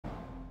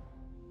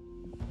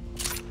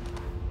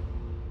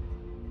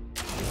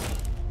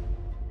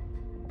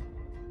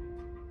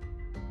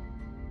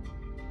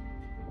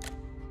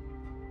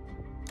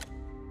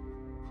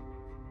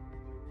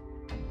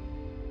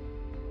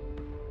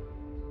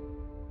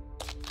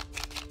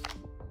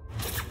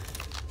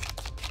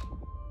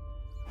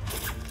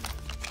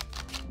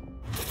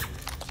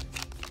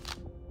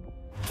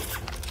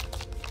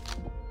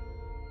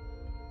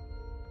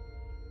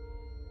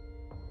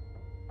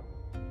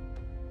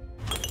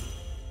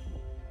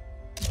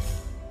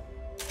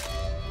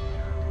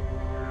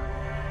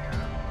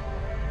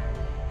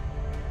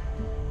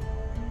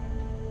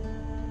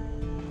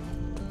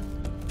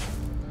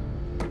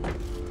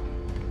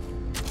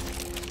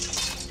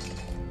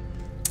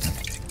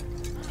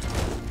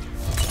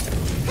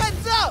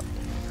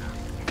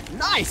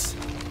Nice!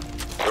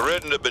 The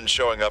Ridden have been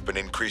showing up in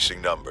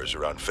increasing numbers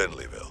around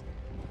Finleyville,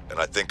 and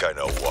I think I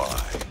know why.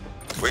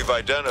 We've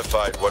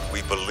identified what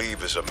we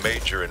believe is a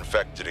major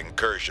infected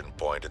incursion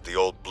point at the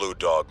old Blue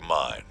Dog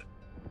mine.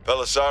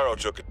 Pelissaro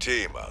took a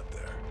team out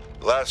there.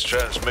 Last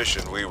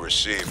transmission we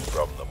received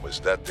from them was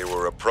that they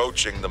were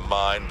approaching the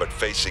mine but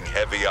facing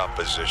heavy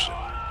opposition.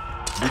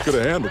 We could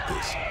have handled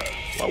this.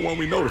 Why weren't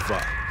we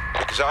notified?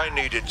 Because I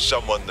needed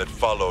someone that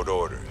followed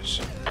orders.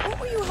 What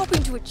were you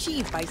hoping to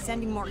achieve by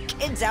sending more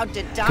kids out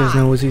to die? Doesn't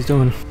know what he's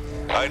doing.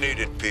 I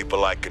needed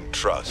people I can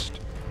trust.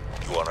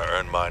 You want to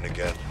earn mine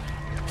again?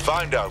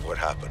 Find out what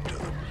happened to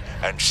them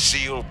and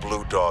seal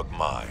Blue Dog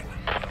mine.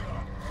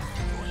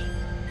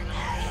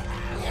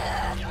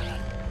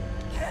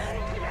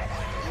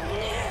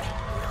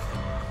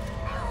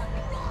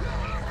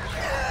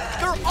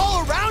 They're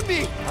all around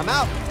me! I'm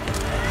out.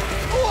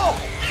 Whoa!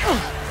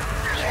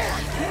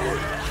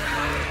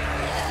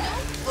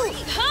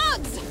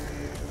 Hugs!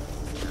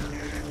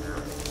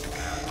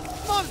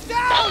 Mom's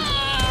down!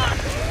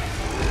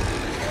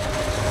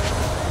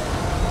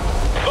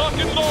 Lock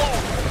and load!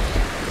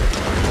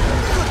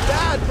 It's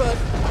bad, but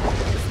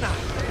it's not.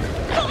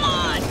 Come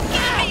on! Give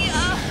me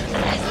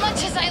as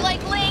much as I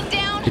like laying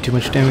down. Did too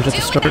much damage at the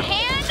Two in start.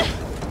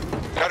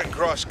 hand? Cutting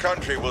cross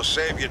country will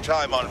save you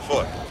time on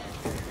foot.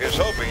 Here's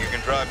hoping you can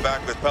drive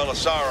back with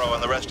Pelissaro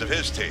and the rest of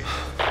his team.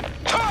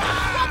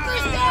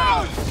 Walker's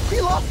down!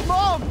 We lost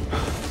Mom!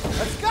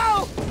 Let's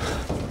go!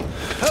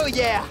 Oh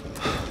yeah!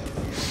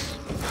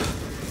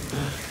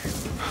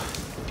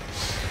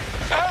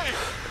 Hey!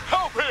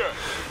 Help here!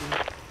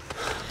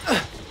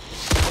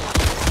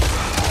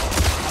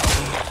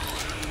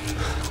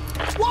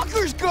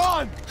 Walker's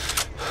gone!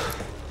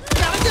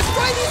 Gotta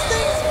destroy these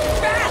things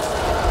fast!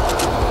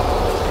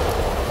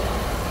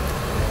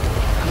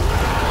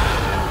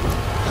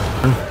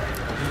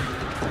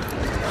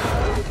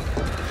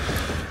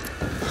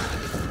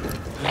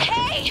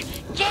 Hey!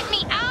 Get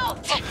me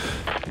out!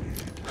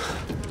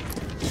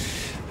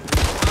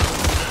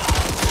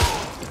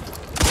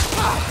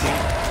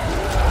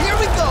 Here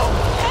we go!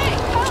 Hey!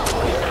 Help!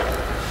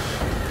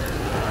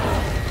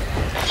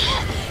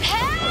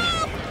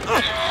 Help!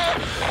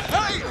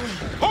 Hey!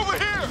 Over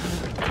here!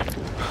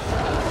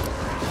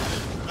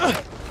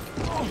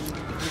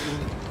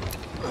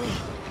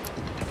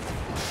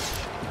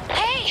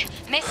 Hey!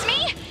 Miss me?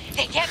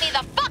 Then get me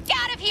the fuck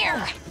out of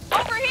here!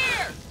 Over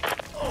here!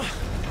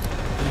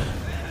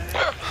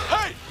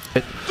 Hey!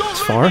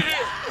 It's far.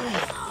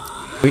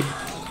 Wait,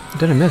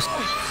 did I miss? Get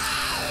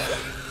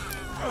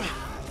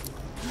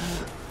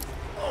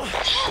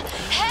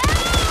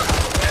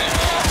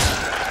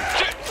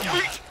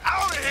me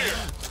out of here!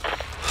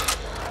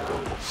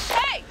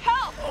 Hey!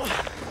 Help!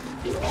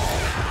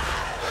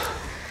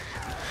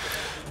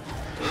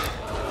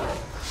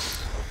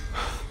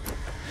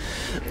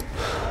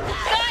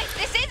 Guys,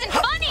 this isn't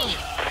funny!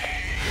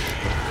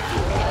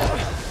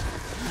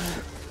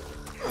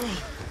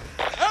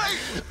 Hey!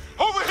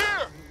 Over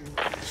here!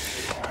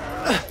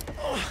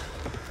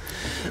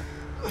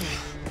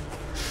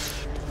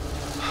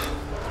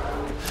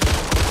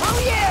 Oh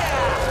yeah!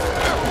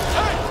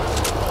 Hey!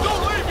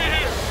 Don't leave me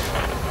here!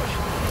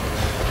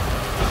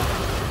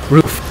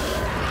 Roof.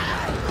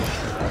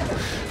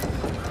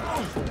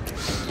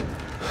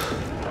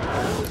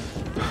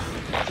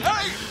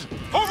 Hey!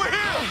 Over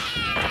here!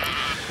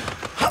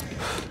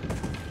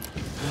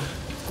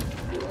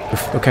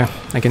 Roof. Okay,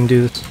 I can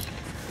do this.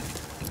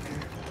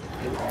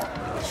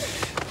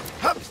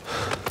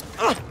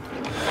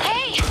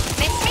 Hey!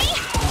 Miss me?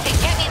 Then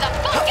get me the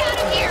fuck out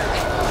of here!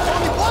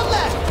 Only one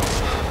left!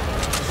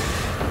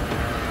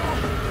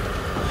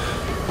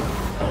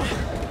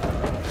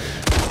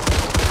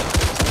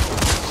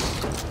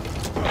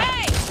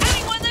 Hey!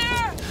 Anyone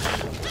there?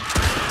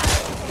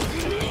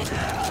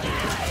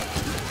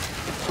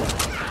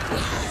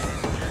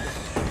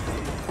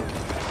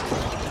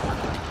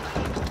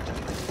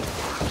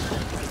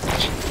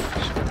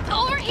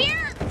 Over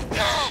here!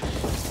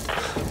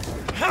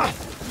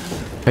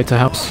 Right to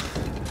house.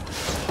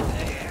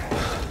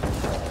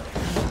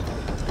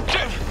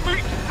 Get me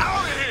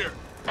out of here!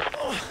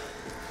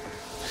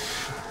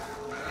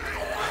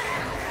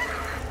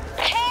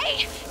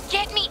 Hey!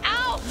 Get me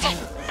out!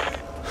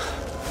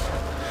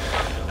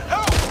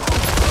 Help!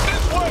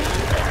 This way!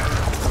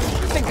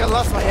 I think I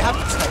lost my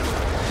appetite.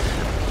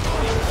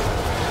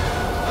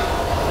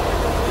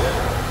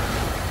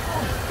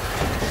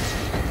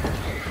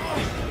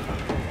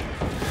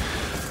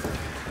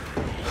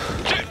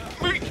 Get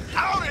me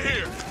out of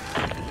here!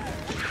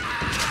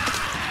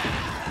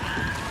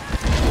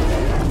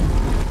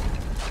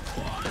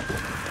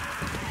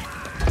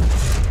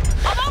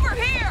 I'm over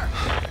here!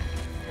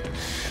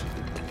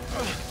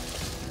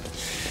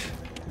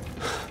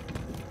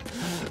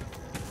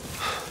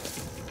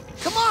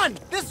 Come on,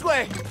 this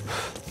way!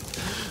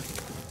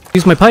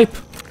 Use my pipe.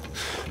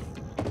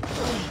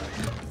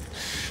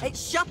 Hey,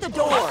 shut the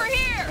door! Over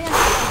here!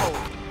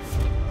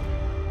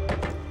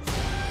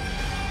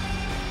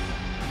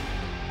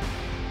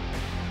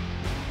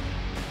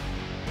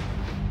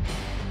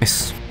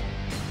 Nice.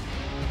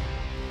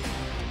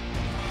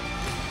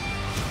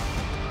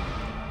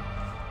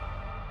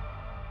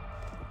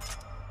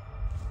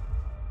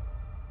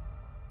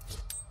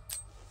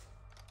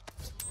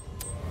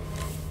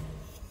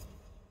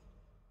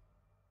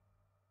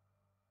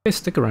 Okay,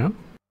 stick around.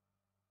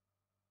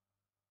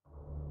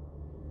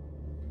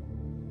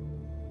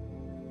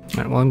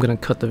 Alright, well I'm gonna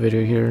cut the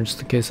video here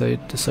just in case I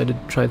decided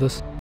to try this.